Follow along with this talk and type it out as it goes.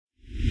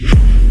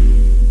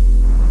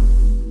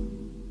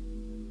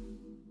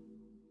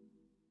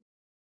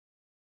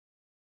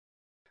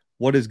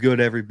What is good,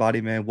 everybody,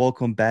 man?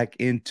 Welcome back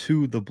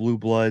into the Blue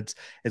Bloods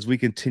as we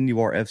continue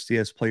our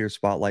FCS player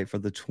spotlight for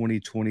the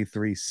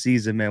 2023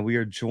 season, man. We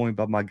are joined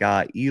by my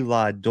guy,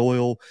 Eli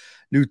Doyle,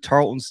 new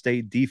Tarleton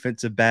State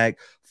defensive back,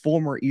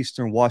 former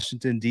Eastern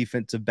Washington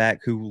defensive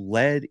back who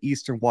led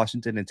Eastern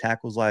Washington in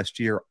tackles last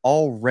year,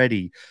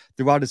 already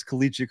throughout his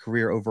collegiate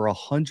career, over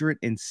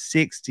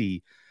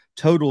 160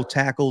 total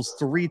tackles,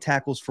 3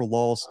 tackles for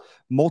loss,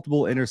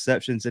 multiple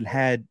interceptions, and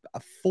had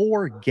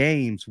 4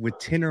 games with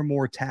 10 or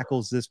more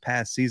tackles this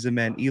past season,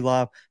 man.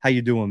 Eli, how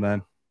you doing,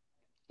 man?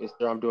 Yes,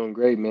 sir. I'm doing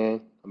great,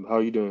 man. How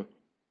are you doing?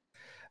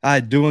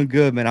 Doing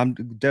good, man. I'm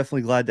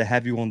definitely glad to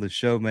have you on the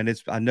show, man.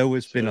 I know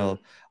it's Yes, been sir.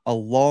 a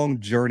long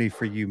journey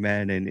for you,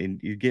 man,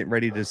 and you're getting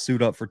ready to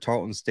suit up for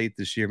Tarleton State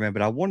this year, man.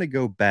 But I want to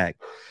go back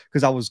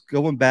because I was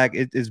going back.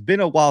 It's been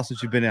a while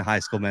since you've been in high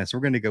school, man. So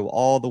we're going to go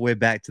all the way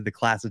back to the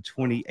class of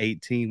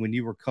 2018 when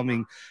you were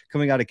coming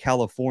out of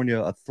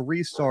California, a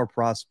 3-star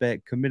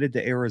prospect committed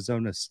to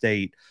Arizona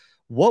State.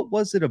 What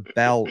was it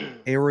about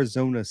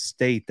Arizona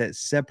State that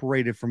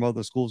separated from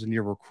other schools in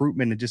your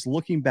recruitment? And just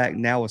looking back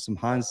now with some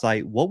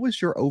hindsight, what was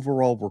your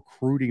overall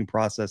recruiting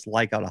process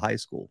like out of high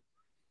school?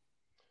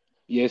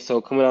 Yeah,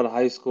 so coming out of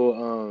high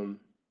school,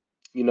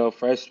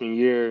 freshman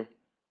year,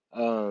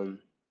 I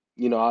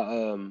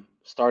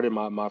started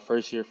my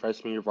first year,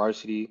 freshman year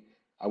varsity.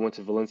 I went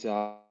to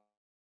Valencia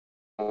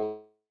High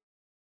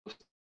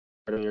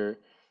year,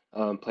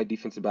 played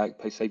defensive back,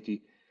 played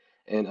safety.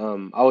 And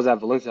I was at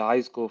Valencia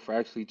High School for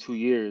actually 2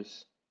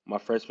 years, my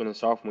freshman and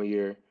sophomore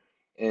year.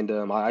 And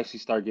I actually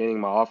started getting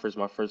my offers.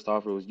 My first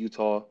offer was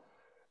Utah,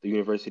 the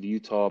University of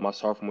Utah, my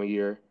sophomore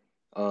year.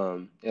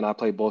 And I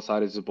played both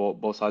sides of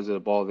the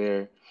ball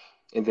there.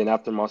 And then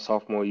after my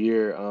sophomore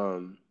year,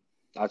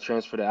 I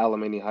transferred to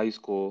Alemany High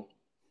School.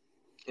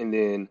 And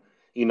then,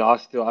 I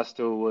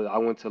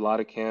went to a lot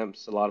of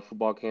camps, a lot of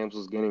football camps,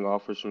 was getting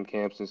offers from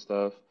camps and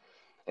stuff.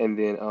 And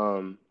then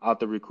out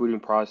the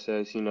recruiting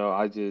process,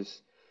 I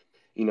just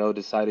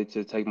decided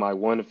to take my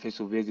one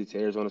official visit to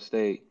Arizona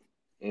State,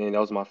 and that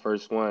was my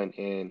first one.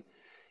 And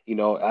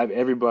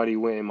everybody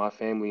went in my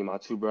family, my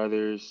two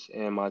brothers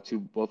and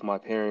both my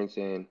parents,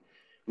 and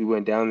we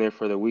went down there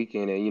for the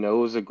weekend. And it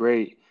was a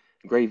great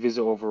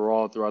visit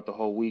overall throughout the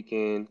whole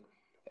weekend.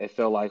 It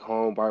felt like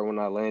home right when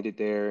I landed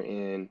there,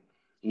 and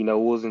it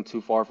wasn't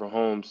too far from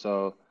home,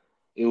 so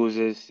it was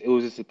just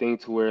a thing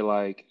to where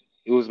like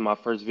it was my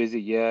first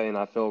visit, yeah, and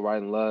I felt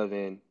right in love,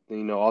 and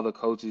all the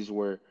coaches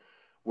were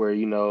brought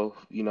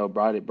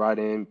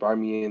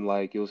me in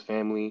like it was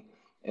family,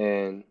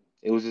 and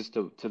it was just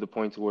to the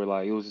point to where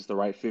like it was just the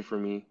right fit for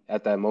me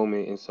at that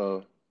moment. And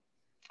so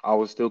I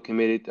was still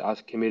committed. I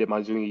was committed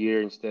my junior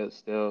year and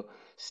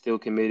still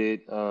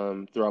committed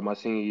throughout my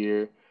senior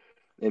year.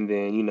 And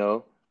then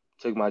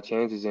took my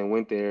chances and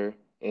went there.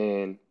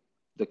 And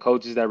the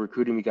coaches that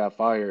recruited me got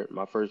fired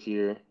my first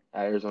year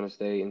at Arizona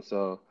State, and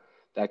so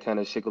that kind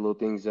of shook a little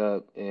things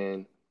up.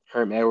 And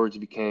Herm Edwards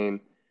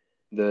became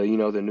the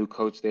new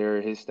coach there,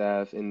 his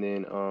staff. And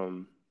then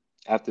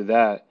after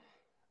that,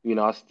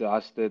 I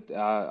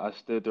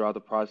stood throughout the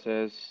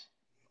process,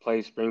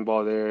 played spring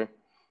ball there,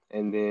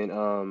 and then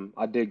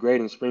I did great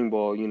in spring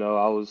ball.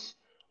 I was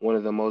one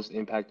of the most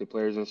impacted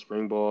players in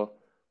spring ball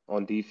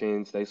on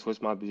defense. They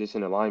switched my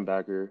position to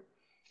linebacker,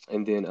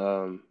 and then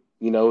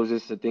it was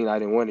just a thing I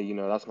didn't want to.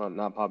 That's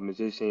not my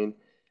position.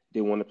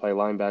 Didn't want to play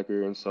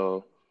linebacker, and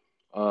so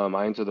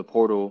I entered the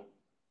portal,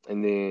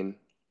 and then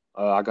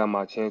I got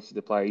my chance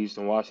to play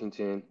Eastern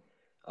Washington.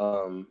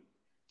 Um,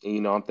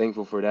 and, I'm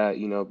thankful for that,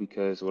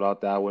 because without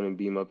that, I wouldn't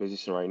be in my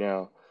position right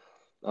now.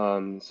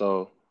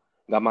 So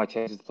got my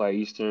chances to play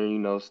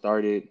Eastern,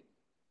 started,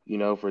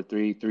 for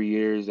three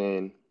years,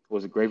 and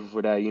was grateful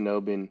for that.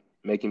 Been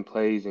making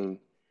plays and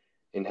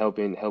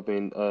helping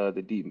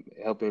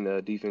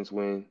defense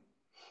win.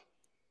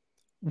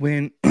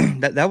 When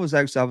that was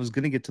actually, I was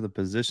going to get to the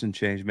position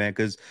change, man,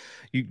 because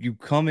you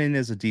come in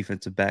as a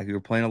defensive back, you were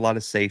playing a lot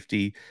of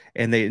safety,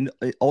 and they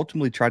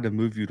ultimately tried to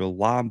move you to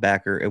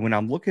linebacker. And when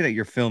I'm looking at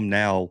your film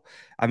now,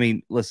 I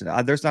mean, listen,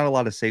 there's not a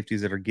lot of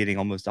safeties that are getting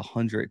almost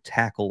 100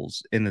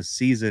 tackles in a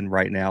season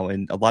right now,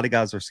 and a lot of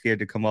guys are scared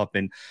to come up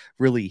and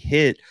really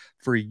hit.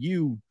 For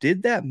you,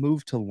 did that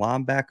move to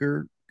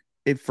linebacker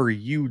it for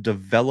you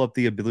develop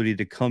the ability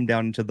to come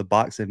down into the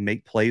box and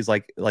make plays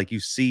like you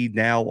see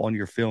now on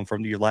your film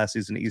from your last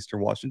season at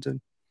Eastern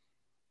Washington?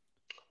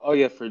 Oh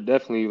yeah, for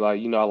definitely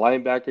like a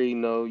linebacker.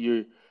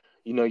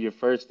 Your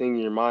first thing in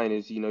your mind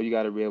is you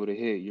got to be able to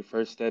hit. Your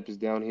first step is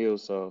downhill.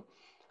 So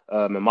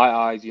in my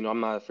eyes, I'm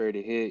not afraid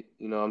to hit.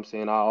 What I'm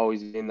saying, I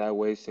always been that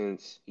way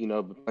since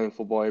been playing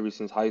football ever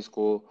since high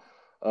school.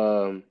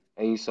 And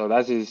so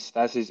that's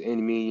just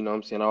in me. What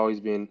I'm saying, I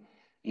always been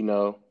you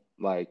know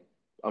like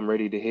I'm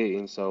ready to hit,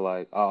 and so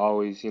like I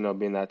always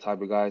been that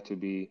type of guy to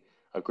be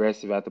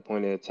aggressive at the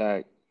point of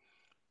attack.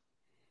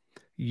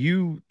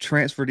 You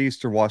transferred to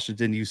Eastern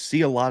Washington. You see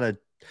a lot of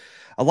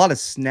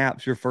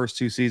snaps your first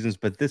 2 seasons,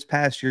 but this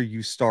past year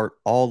you start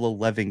all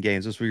 11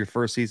 games. This was your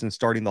first season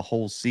starting the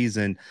whole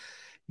season.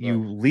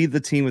 You lead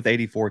the team with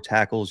 84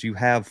 tackles. You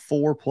have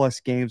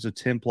 4+ games of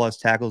 10+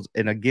 tackles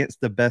and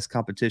against the best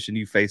competition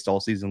you faced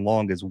all season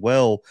long as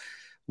well.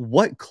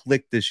 What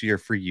clicked this year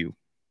for you?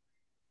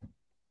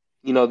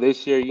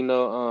 This year,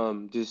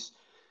 just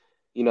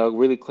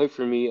really clicked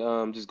for me.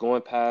 Just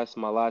going past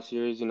my last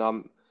years,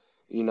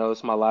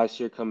 it's my last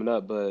year coming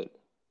up, but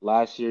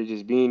last year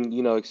just being,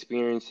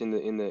 experienced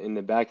in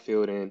the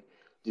backfield and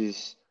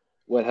just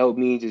what helped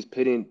me just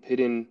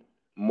putting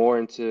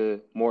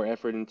more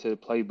effort into the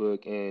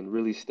playbook and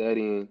really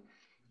studying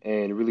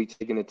and really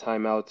taking the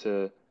time out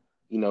to,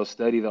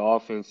 study the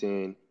offense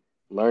and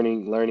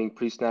learning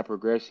pre-snap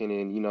progression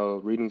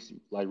and,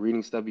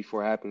 reading stuff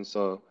before it happens.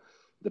 So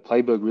the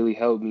playbook really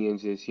helped me and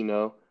just,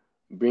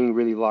 being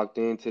really locked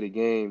into the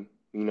game,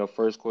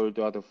 first quarter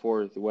throughout the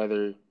fourth,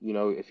 whether,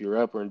 if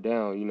you're up or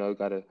down, you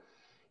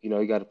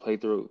gotta play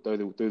through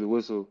the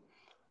whistle.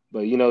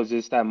 But,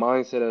 just that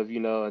mindset of,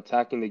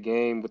 attacking the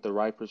game with the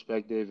right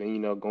perspective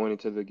and, going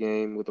into the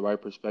game with the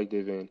right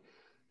perspective and,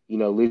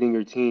 leading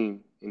your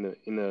team in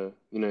the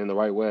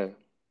right way.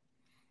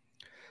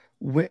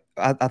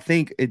 I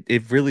think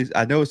it really,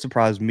 I know it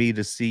surprised me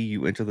to see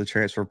you enter the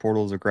transfer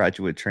portal as a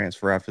graduate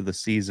transfer after the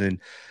season.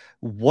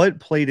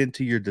 What played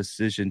into your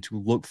decision to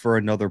look for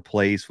another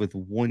place with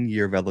 1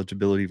 year of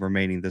eligibility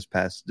remaining this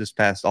past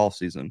off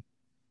season?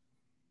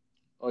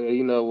 Oh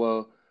yeah,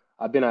 well,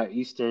 I've been at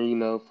Eastern,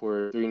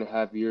 for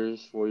 3.5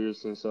 years, 4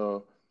 years, and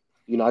so,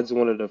 I just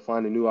wanted to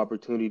find a new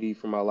opportunity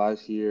for my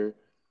last year,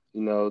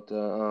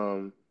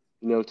 to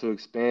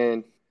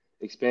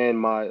expand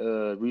my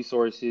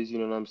resources, you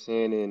know what I'm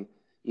saying, and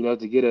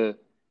to get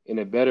in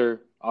a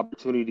better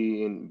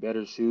opportunity and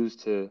better shoes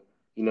to,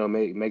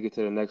 make it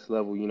to the next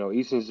level.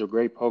 Eastern's a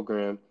great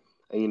program,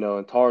 and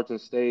and Tarleton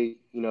State,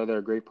 they're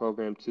a great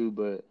program too,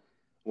 but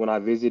when I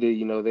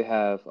visited, they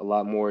have a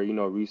lot more,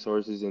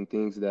 resources and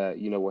things that,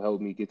 will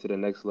help me get to the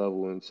next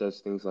level and such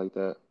things like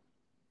that.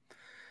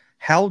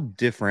 How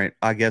different,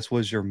 I guess,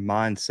 was your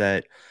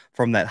mindset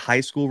from that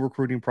high school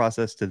recruiting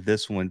process to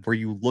this one? Were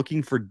you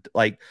looking for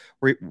like,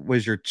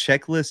 was your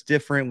checklist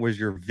different? Was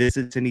your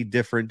visits any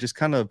different? Just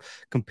kind of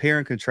compare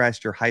and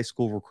contrast your high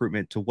school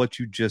recruitment to what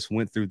you just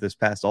went through this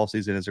past all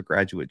season as a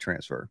graduate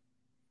transfer.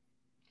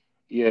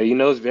 Yeah,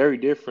 it's very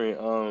different.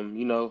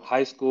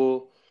 High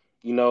school,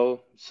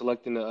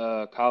 selecting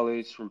the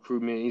college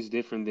recruitment is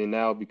different than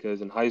now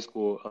because in high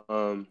school,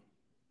 I'm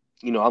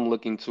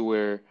looking to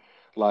where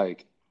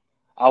like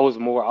I was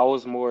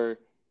more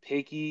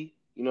picky,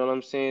 you know what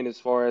I'm saying, as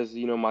far as,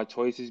 my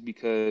choices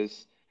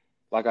because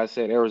like I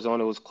said,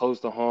 Arizona was close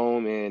to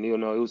home and it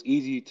was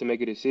easy to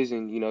make a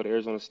decision, to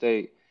Arizona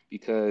State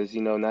because,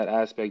 in that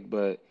aspect,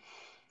 but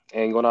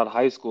and going out of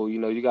high school,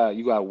 you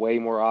got way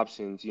more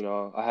options,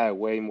 I had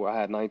way more. I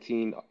had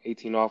 19,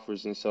 18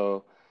 offers and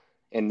so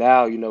and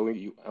now,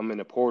 I'm in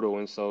the portal,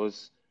 and so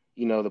it's,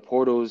 the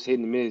portal is hit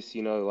and miss.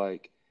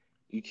 Like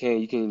you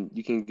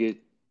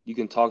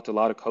can talk to a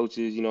lot of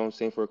coaches. You know what I'm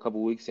saying, for a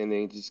couple weeks, and then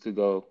it just could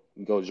go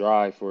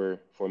dry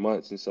for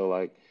months. And so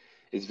like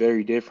it's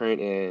very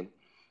different. And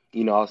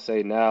I'll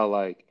say now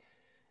like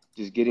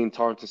just getting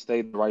Tarleton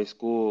State the right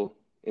school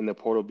in the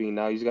portal being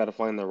now, you just got to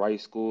find the right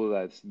school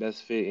that's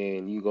best fit,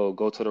 and you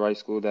go to the right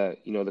school that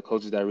the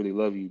coaches that really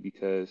love you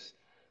because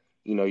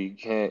you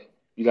can't.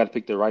 You got to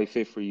pick the right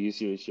fit for you.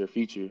 It's your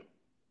future.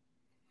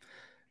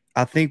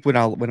 I think when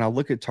I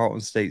look at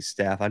Tarleton State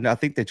staff, I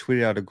think they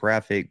tweeted out a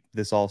graphic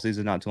this all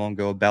season not too long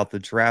ago about the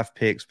draft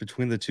picks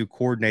between the two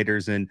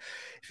coordinators, and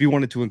if you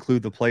wanted to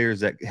include the players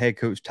that head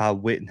coach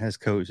Todd Witten has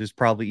coached, it's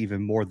probably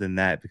even more than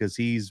that because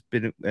he's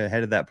been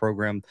ahead of that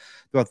program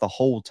throughout the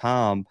whole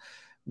time.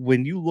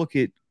 When you look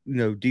at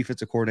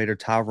defensive coordinator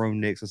Tyrone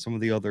Nix and some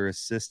of the other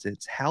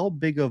assistants, how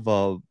big of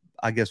a,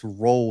 I guess,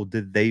 role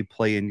did they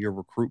play in your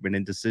recruitment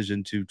and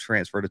decision to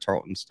transfer to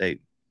Tarleton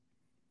State?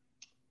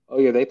 Oh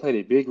yeah, they played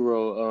a big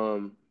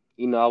role.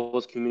 I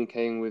was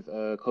communicating with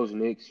Coach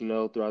Nix,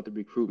 throughout the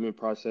recruitment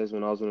process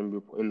when I was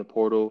in the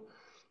portal.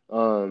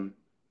 Um,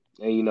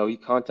 and he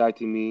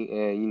contacted me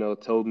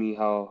and told me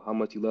how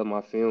much he loved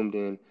my film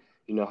and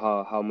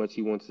how much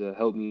he wants to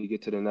help me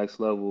get to the next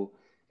level.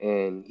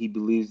 And he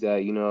believes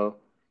that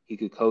he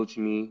could coach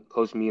me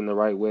in the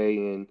right way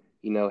and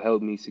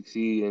help me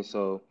succeed. And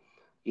so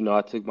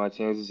I took my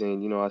chances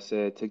and I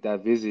said took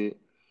that visit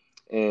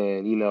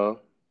and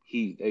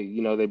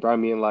they brought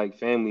me in like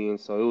family, and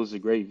so it was a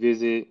great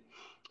visit.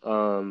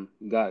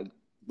 Got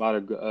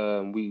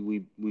about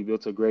we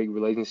built a great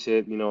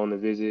relationship, on the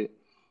visit.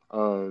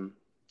 Um,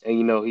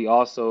 and he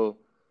also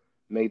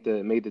made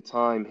the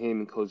time. Him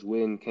and Coach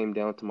Witten came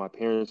down to my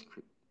parents'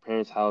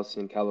 house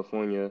in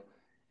California,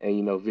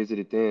 and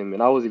visited them.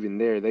 And I was even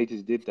there. They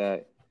just did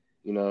that,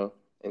 you know.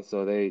 And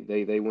so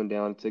they went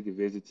down and took a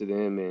visit to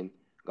them and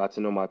got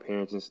to know my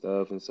parents and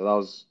stuff. And so that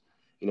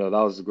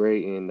was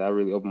great, and that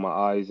really opened my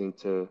eyes and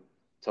to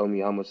tell me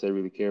how much they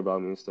really care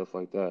about me and stuff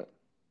like that.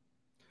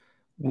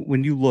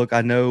 When you look,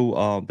 I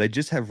know they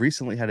just have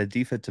recently had a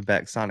defensive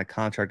back sign a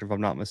contract, if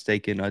I'm not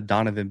mistaken,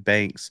 Donovan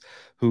Banks,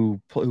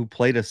 who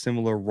played a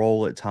similar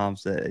role at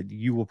times that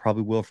you will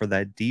probably will for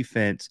that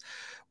defense.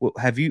 Well,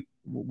 have you?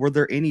 were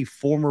there any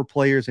former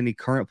players, any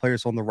current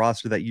players on the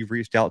roster that you've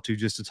reached out to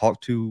just to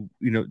talk to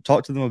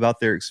them about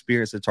their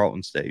experience at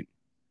Tarleton State?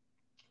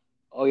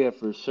 Oh yeah,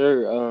 for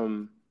sure.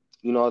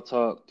 I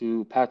talked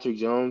to Patrick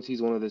Jones.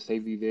 He's one of the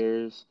safety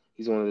theirs.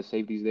 He's one of the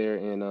safeties there,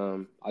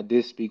 and I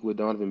did speak with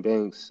Donovan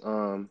Banks.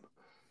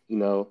 You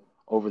know,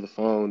 over the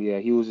phone. Yeah,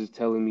 he was just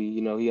telling me,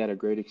 he had a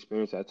great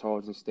experience at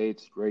Tarleton State.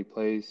 It's a great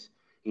place.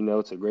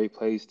 It's a great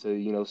place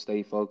to,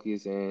 stay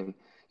focused and,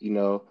 you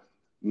know,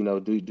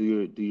 do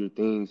your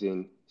things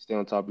and stay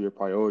on top of your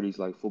priorities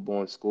like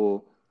football and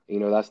school.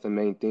 That's the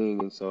main thing.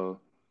 And so,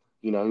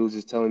 he was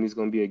just telling me it's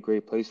gonna be a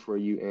great place for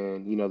you,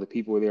 and the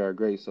people there are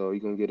great, so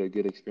you're gonna get a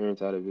good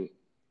experience out of it.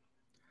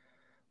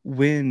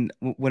 When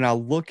I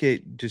look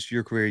at just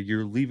your career,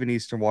 you're leaving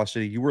Eastern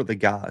Washington. You were the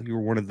guy. You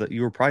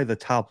were probably the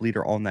top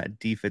leader on that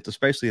defense,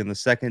 especially in the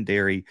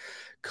secondary.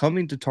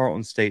 Coming to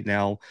Tarleton State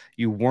now,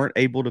 you weren't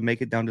able to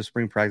make it down to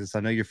spring practice.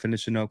 I know you're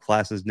finishing up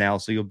classes now,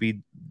 so you'll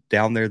be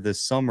down there this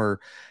summer.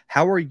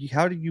 How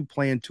do you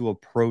plan to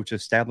approach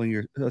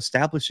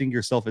establishing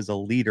yourself as a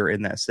leader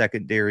in that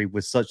secondary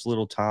with such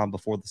little time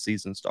before the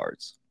season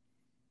starts?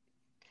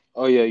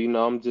 Oh yeah,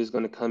 I'm just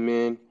gonna come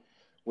in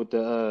with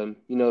the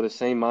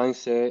same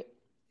mindset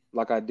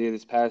like I did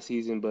this past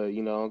season, but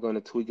I'm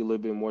gonna tweak a little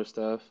bit more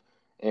stuff,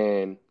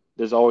 and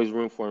there's always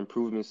room for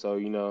improvement. So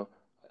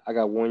I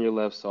got 1 year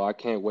left, so I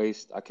can't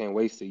waste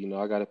it.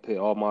 I got to put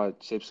all my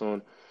chips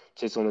on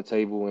the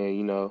table,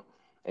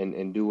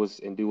 and do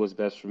what's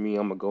best for me.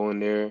 I'm gonna go in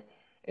there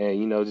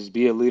and just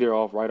be a leader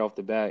off right off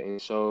the bat,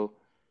 and show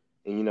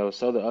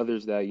the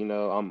others that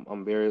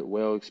I'm very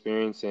well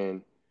experienced,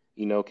 and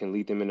can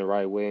lead them in the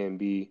right way, and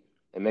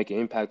make an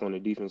impact on the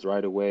defense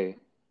right away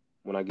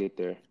when I get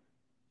there.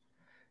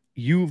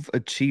 You've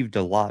achieved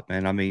a lot,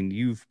 man. I mean,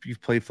 you've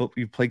played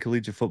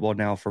collegiate football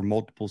now for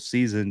multiple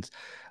seasons.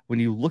 When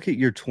you look at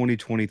your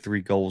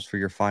 2023 goals for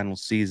your final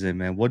season,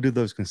 man, what do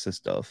those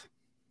consist of?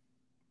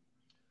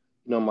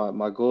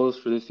 My goals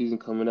for this season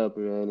coming up,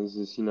 man, is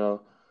just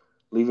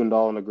leaving it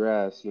all on the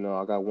grass.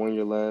 I got 1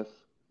 year left.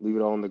 Leave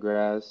it all on the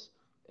grass,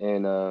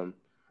 and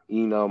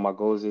my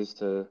goals is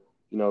to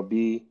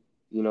be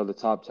the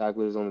top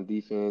tacklers on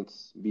the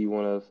defense, be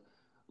one of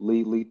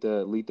lead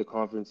the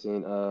conference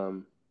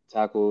in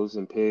tackles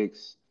and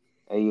picks,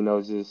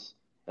 and just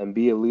and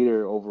be a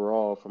leader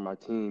overall for my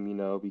team.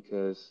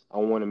 Because I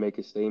want to make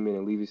a statement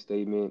and leave a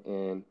statement,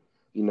 and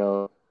you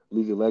know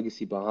leave a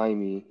legacy behind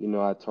me.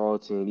 At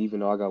Tarleton, even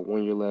though I got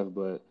 1 year left,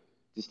 but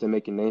just to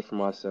make a name for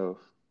myself.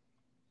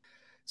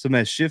 So,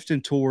 man,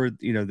 shifting toward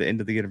the end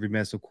of the interview,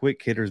 man. So,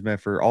 quick hitters, man,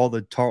 for all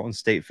the Tarleton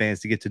State fans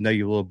to get to know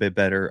you a little bit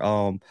better.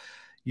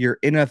 Your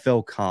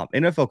NFL comp.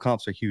 NFL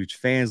comps are huge.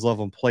 Fans love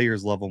them.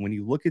 Players love them. When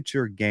you look at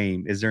your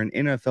game, is there an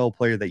NFL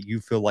player that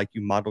you feel like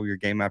you model your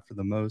game after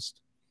the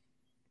most?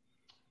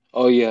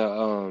 Oh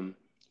yeah,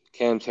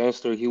 Cam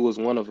Chancellor, he was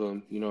one of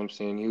them. You know what I'm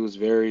saying? He was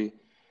very,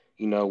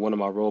 one of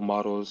my role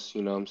models.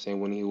 You know what I'm saying,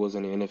 when he was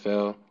in the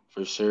NFL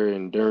for sure.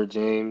 And Derrick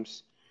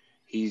James,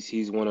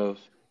 he's one of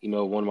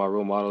my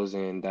role models,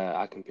 and that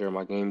I compare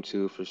my game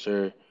to for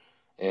sure.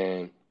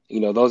 And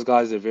those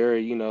guys are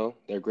very,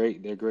 they're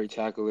great. They're great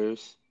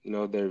tacklers.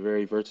 They're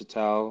very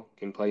versatile.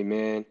 Can play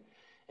man,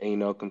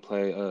 and can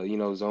play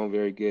zone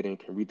very good, and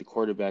can read the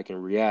quarterback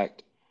and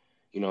react.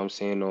 I'm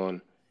saying,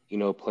 on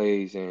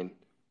plays, and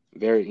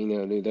very,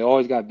 they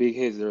always got big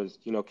hits. There's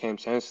Cam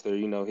Chancellor.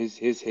 His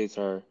hits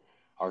are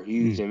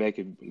huge Mm. and make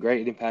a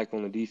great impact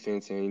on the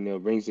defense,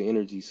 and brings the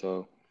energy.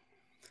 So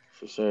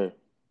for sure.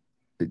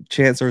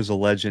 Chancellor is a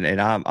legend, and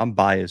I'm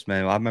biased,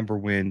 man. I remember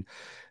when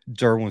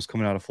Derwin was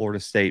coming out of Florida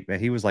State, man.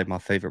 He was like my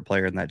favorite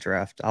player in that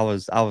draft. I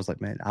was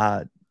like, man,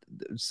 I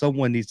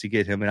someone needs to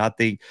get him, and I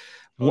think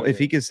Oh if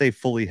yeah. he can stay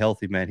fully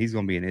healthy, man, he's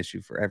going to be an issue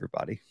for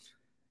everybody.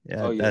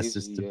 Yeah, Oh yeah.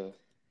 Yeah.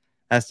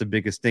 that's the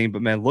biggest thing.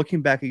 But man,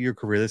 looking back at your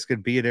career, this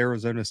could be at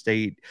Arizona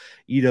State,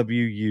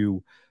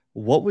 EWU.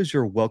 What was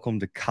your welcome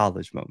to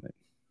college moment?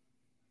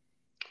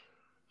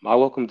 My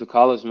welcome to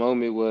college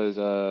moment was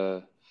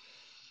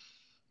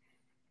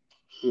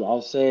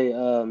I'll say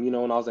when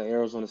I was at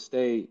Arizona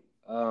State,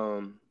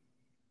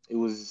 it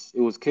was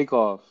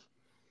kickoff.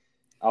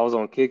 I was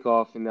on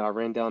kickoff, and then I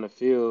ran down the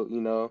field.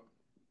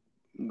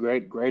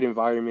 Great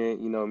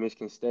environment.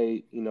 Michigan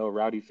State.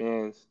 Rowdy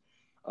fans.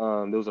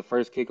 There was a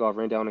first kickoff.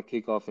 Ran down the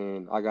kickoff,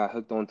 and I got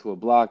hooked onto a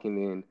block, and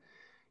then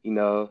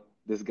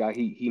this guy,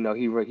 he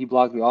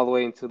blocked me all the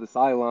way into the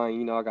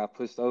sideline. I got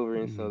pushed over,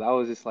 and so Mm. that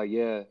was just like,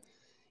 yeah,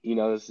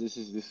 this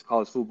is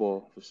college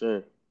football for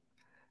sure.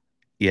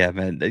 Yeah,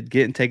 man,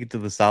 getting taken to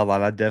the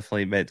sideline, I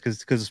definitely meant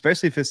because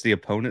especially if it's the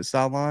opponent's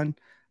sideline,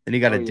 then you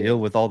got Oh to yeah, deal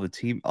with all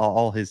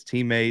his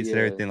teammates and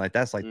yeah. everything. Like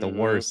that's like the Mhm.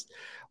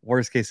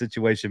 worst case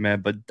situation,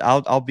 man. But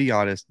I'll be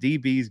honest,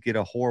 DBs get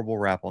a horrible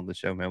rap on the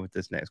show, man, with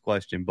this next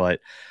question. But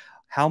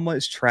how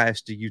much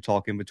trash do you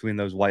talk in between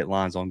those white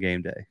lines on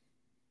game day?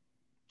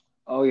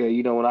 Oh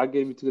yeah, when I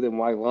get into them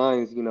white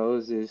lines,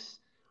 it's just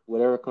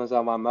whatever comes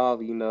out my mouth,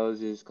 it's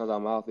just comes out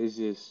my mouth. It's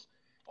just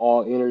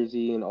all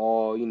energy and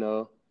all,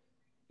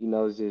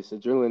 it's just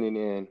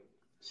adrenaline. And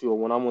so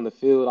when I'm on the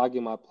field, I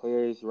get my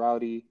players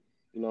rowdy.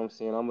 You know what I'm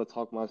saying? I'm gonna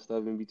talk my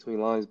stuff in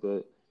between lines,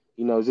 but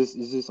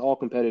it's just all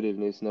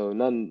competitiveness. No,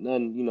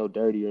 none,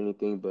 dirty or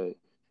anything. But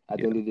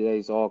at the Yeah. end of the day,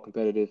 it's all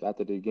competitive.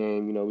 After the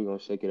game, we're gonna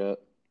shake it up.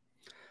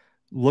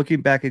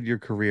 Looking back at your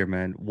career,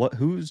 man,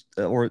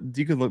 or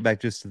you can look back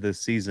just to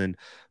this season,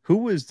 who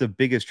was the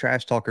biggest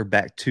trash talker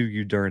back to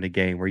you during a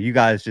game where you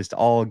guys just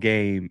all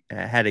game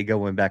had it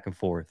going back and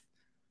forth?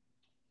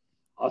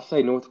 I'll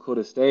say North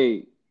Dakota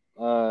State.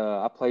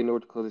 I played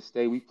North Dakota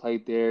State. We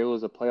played there. It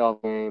was a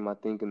playoff game, I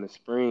think, in the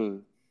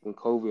spring when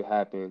COVID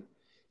happened,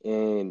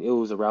 and it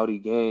was a rowdy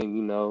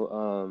game.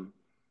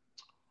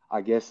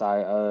 I guess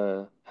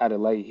I had a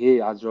late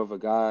hit. I drove a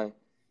guy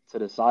to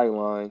the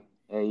sideline,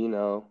 and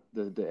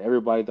the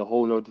everybody, the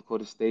whole North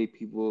Dakota State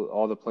people,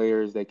 all the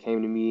players, they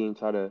came to me and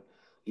tried to,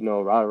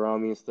 ride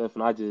around me and stuff,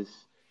 and I just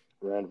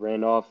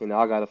ran off, and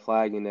I got a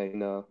flag, and they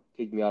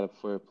kicked me out of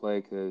for a play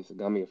because it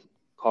got me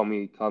called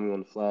me on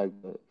the flag.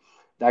 But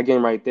that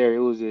game right there, it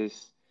was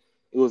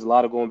a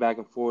lot of going back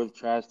and forth,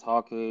 trash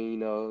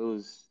talking. It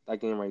was that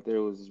game right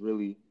there was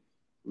really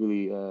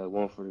really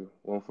one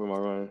for my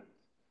run.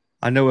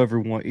 I know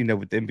everyone,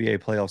 with the NBA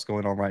playoffs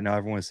going on right now,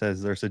 everyone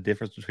says there's a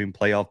difference between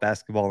playoff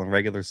basketball and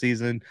regular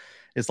season.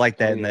 It's like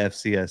Oh that in the yeah.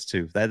 FCS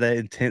too. That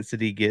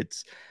intensity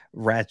gets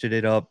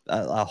ratcheted up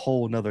a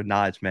whole nother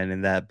notch, man,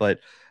 in that. But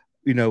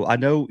I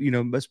know,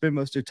 spend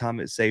most of your time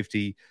at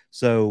safety.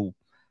 So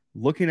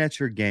looking at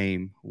your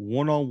game,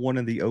 one on one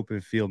in the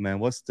open field, man,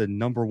 what's the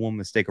number one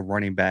mistake a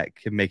running back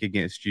can make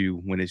against you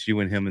when it's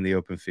you and him in the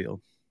open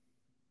field?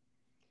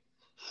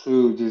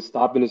 Shoot, just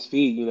stopping his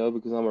feet,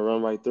 because I'm gonna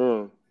run right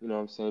through him. You know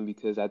what I'm saying?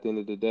 Because at the end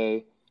of the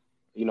day,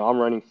 I'm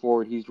running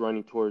forward, he's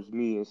running towards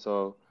me, and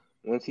so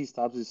once he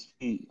stops his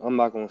feet, I'm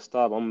not gonna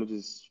stop. I'm gonna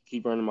just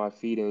keep running my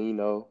feet and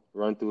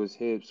run through his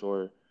hips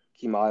or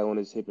keep my eye on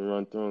his hip and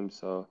run through him.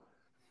 So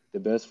the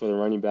best for the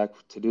running back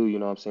to do, you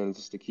know what I'm saying, is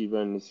just to keep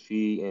running his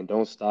feet and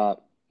don't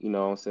stop. What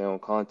I'm saying, on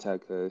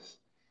contact, because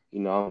you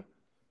know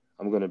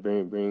I'm gonna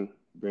bring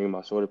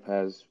my shoulder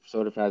pads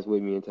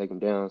with me and take him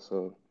down.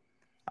 So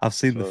I've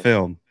seen the so.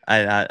 film.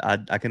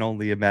 I can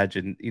only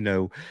imagine,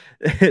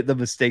 the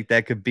mistake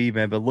that could be,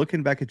 man. But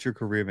looking back at your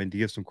career, man, to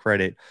give some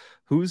credit,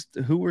 who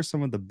were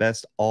some of the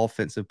best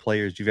offensive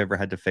players you've ever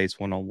had to face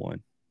one on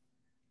one?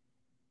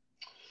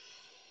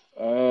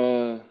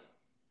 Uh,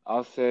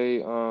 I'll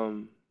say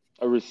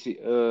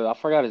I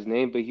forgot his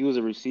name, but he was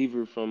a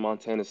receiver from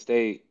Montana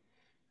State.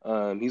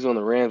 He's on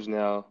the Rams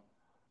now.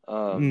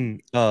 Um,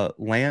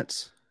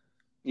 Lance.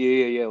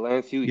 yeah.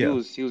 Lance, he Yeah,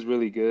 was he was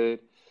really good.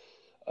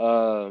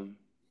 Um,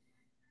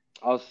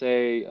 I'll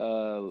say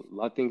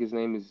I think his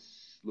name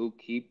is Luke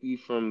Keepy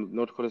from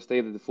North Dakota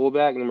State, the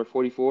fullback, number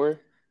 44.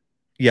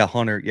 yeah,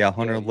 Hunter. Yeah, Yeah,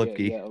 Hunter yeah,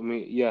 Lipke. yeah. I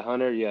mean, yeah,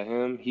 Hunter, yeah,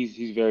 him.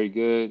 He's very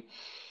good.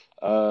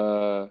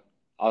 Uh,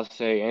 I'll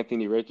say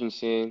Anthony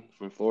Richardson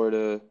from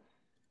Florida.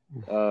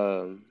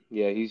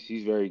 Yeah,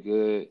 he's very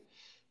good.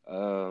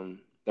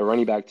 The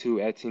running back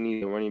too, Etienne,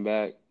 the running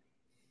back.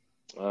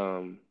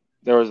 Um,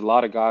 there was a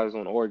lot of guys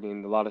on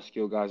Oregon, a lot of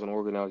skilled guys on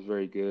Oregon that was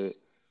very good.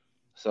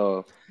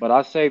 So, but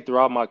I say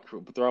throughout my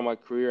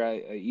career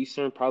at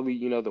Eastern, probably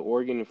the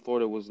Oregon and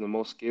Florida was the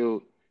most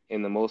skilled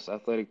and the most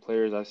athletic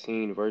players I've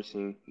seen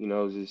versing.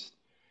 Just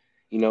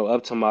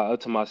up to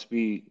my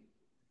speed.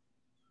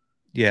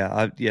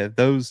 Yeah,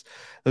 those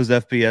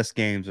FBS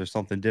games are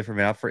something different,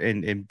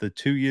 man. In the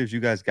 2 years you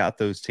guys got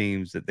those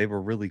teams, that they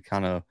were really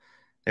kind of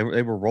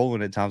they were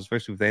rolling at times,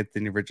 especially with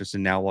Anthony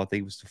Richardson. Now, I think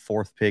he was the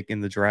fourth pick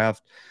in the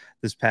draft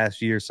this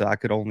past year, so I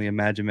could only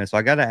imagine, man. So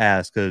I got to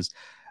ask because,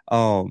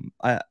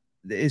 I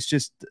it's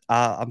just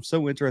I'm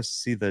so interested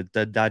to see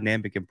the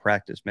dynamic in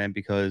practice, man.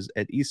 Because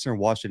at Eastern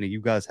Washington,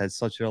 you guys had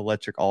such an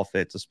electric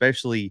offense,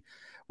 especially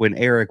when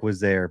Eric was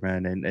there,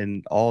 man,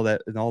 and all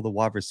that, and all the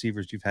wide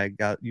receivers you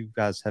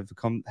guys have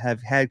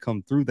had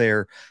come through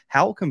there.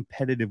 How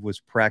competitive was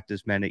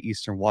practice, man, at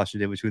Eastern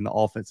Washington between the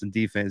offense and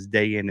defense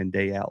day in and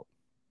day out?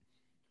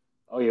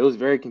 Oh yeah, it was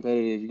very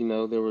competitive.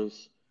 There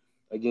was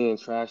again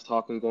trash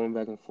talking going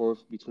back and forth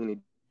between the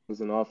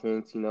defense and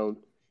offense.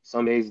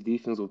 Some days the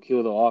defense will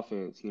kill the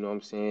offense. You know what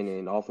I'm saying,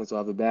 and offense will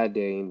have a bad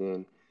day, and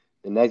then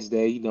the next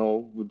day,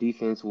 the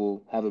defense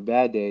will have a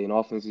bad day, and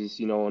offense is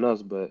on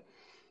us. But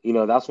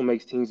that's what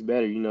makes teams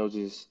better.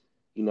 Just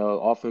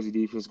offense and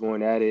defense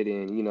going at it,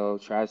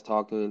 and trash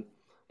talking,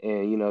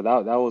 and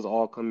that was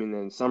all coming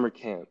in summer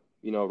camp.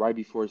 Right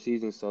before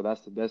season, so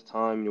that's the best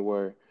time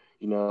where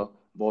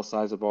both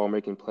sides of the ball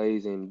making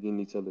plays and getting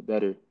each other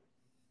better.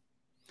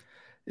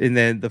 And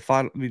then the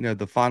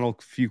final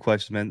few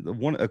questions,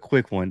 man. A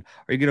quick one.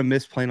 Are you gonna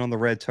miss playing on the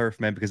red turf,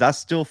 man? Because I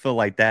still feel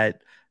like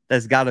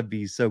that's got to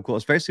be so cool,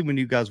 especially when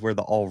you guys wear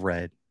the all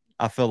red.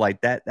 I feel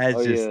like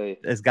Oh yeah,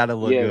 that's got to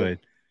look yeah, good.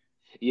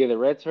 yeah. The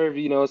red turf,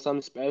 is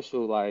something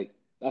special. Like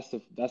that's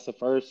the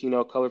first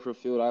colorful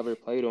field I ever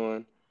played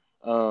on.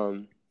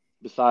 Um,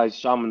 Besides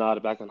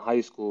Chaminade back in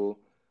high school,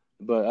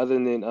 but other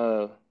than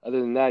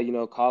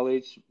that,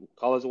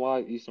 college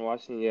wise, Eastern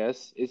Washington,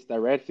 yes, it's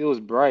that red field is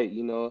bright.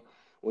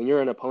 When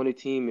you're an opponent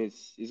team,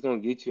 it's gonna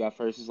get you at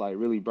first. It's like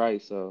really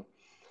bright, so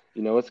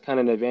it's kind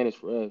of an advantage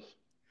for us.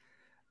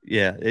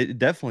 Yeah, it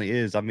definitely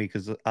is. I mean,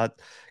 because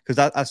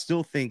I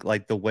still think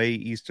like the way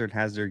Eastern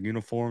has their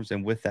uniforms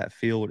and with that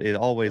field, it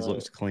always Right,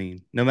 looks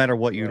clean, no matter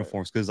what right.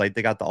 uniforms. Because like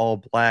they got the all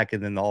black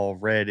and then the all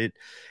red. It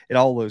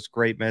all looks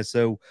great, man.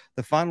 So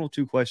the final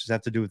two questions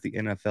have to do with the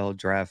NFL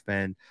draft,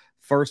 man.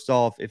 First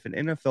off, if an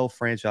NFL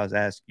franchise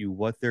asks you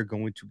what they're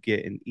going to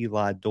get in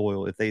Eli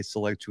Doyle if they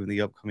select you in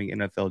the upcoming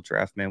NFL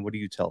draft, man, what do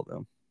you tell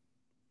them?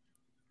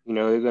 You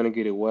know, they're gonna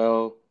get it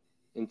well,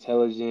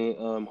 intelligent,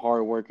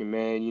 hardworking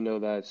man. You know,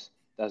 that's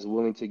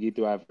willing to get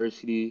through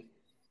adversity,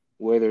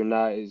 whether or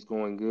not it's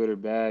going good or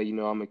bad. You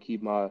know, I'm gonna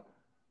keep my,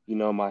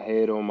 my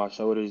head on my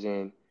shoulders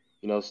and,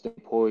 stay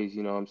poised.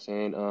 You know what I'm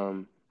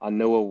saying? I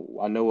know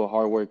what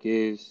hard work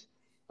is.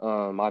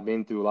 I've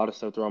been through a lot of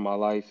stuff throughout my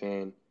life,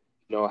 and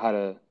how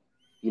to,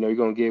 you're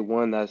gonna get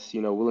one that's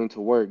willing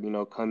to work.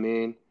 Come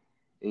in,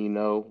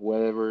 and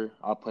whatever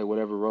I'll play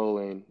whatever role,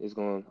 and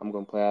I'm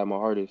gonna play out my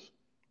hardest.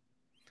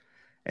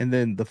 And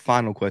then the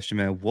final question,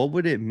 man, what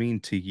would it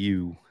mean to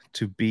you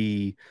to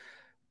be,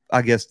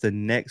 I guess, the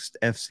next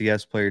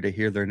FCS player to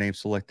hear their name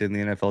selected in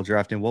the NFL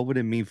draft? And what would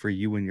it mean for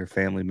you and your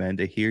family, man,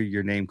 to hear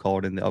your name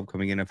called in the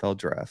upcoming NFL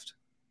draft?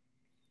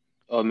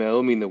 Oh man,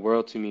 it'll mean the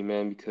world to me,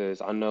 man,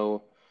 because I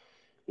know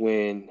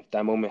when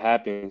that moment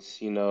happens,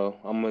 I'm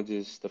gonna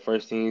just the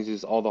first thing is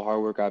just all the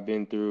hard work I've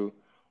been through,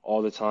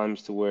 all the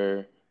times to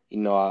where,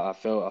 I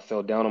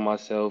felt down on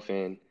myself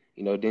and,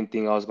 didn't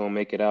think I was gonna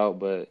make it out,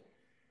 but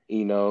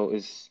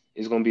it's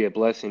gonna be a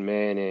blessing,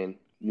 man, and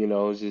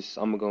it's just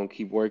I'm gonna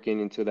keep working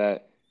until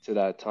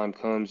that time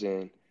comes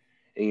and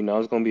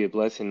it's gonna be a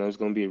blessing. It's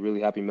gonna be a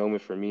really happy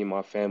moment for me and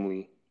my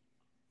family.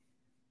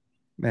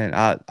 Man,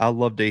 I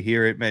love to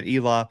hear it, man.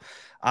 Eli,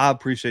 I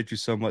appreciate you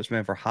so much,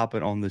 man, for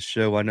hopping on the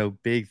show. I know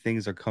big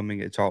things are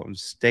coming at Tarleton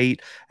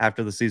State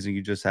after the season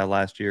you just had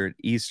last year at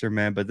Easter,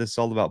 man. But this is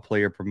all about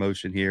player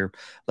promotion here.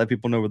 Let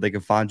people know where they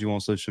can find you on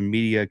social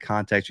media,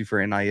 contact you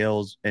for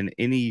NILs, and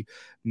any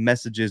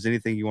messages,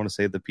 anything you want to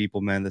say to the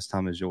people, man. This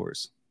time is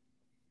yours.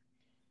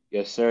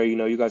 Yes, sir.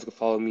 You guys can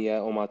follow me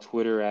on my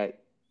Twitter at,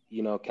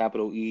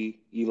 capital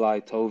Eli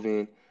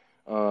Tovin.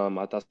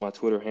 That's my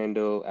Twitter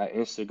handle at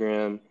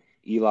Instagram,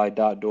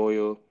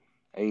 Eli.Doyle.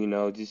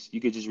 And, just you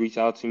could just reach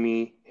out to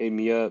me, hit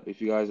me up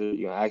if you guys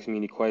are, asking me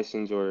any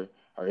questions or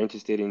are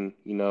interested in,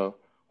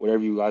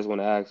 whatever you guys want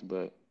to ask.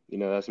 But,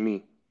 that's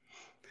me.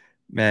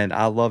 Man,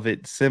 I love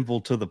it. Simple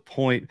to the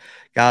point.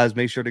 Guys,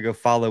 make sure to go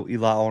follow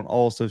Eli on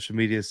all social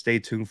media. Stay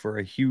tuned for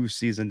a huge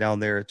season down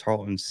there at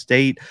Tarleton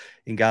State.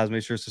 And guys,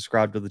 make sure to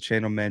subscribe to the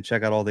channel, man.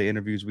 Check out all the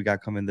interviews we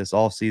got coming this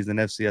off season.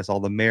 FCS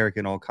All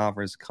American, All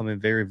Conference coming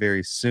very,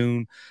 very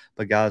soon.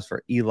 But guys,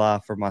 for Eli,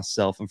 for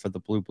myself, and for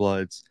the Blue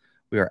Bloods,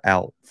 we are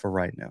out for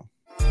right now.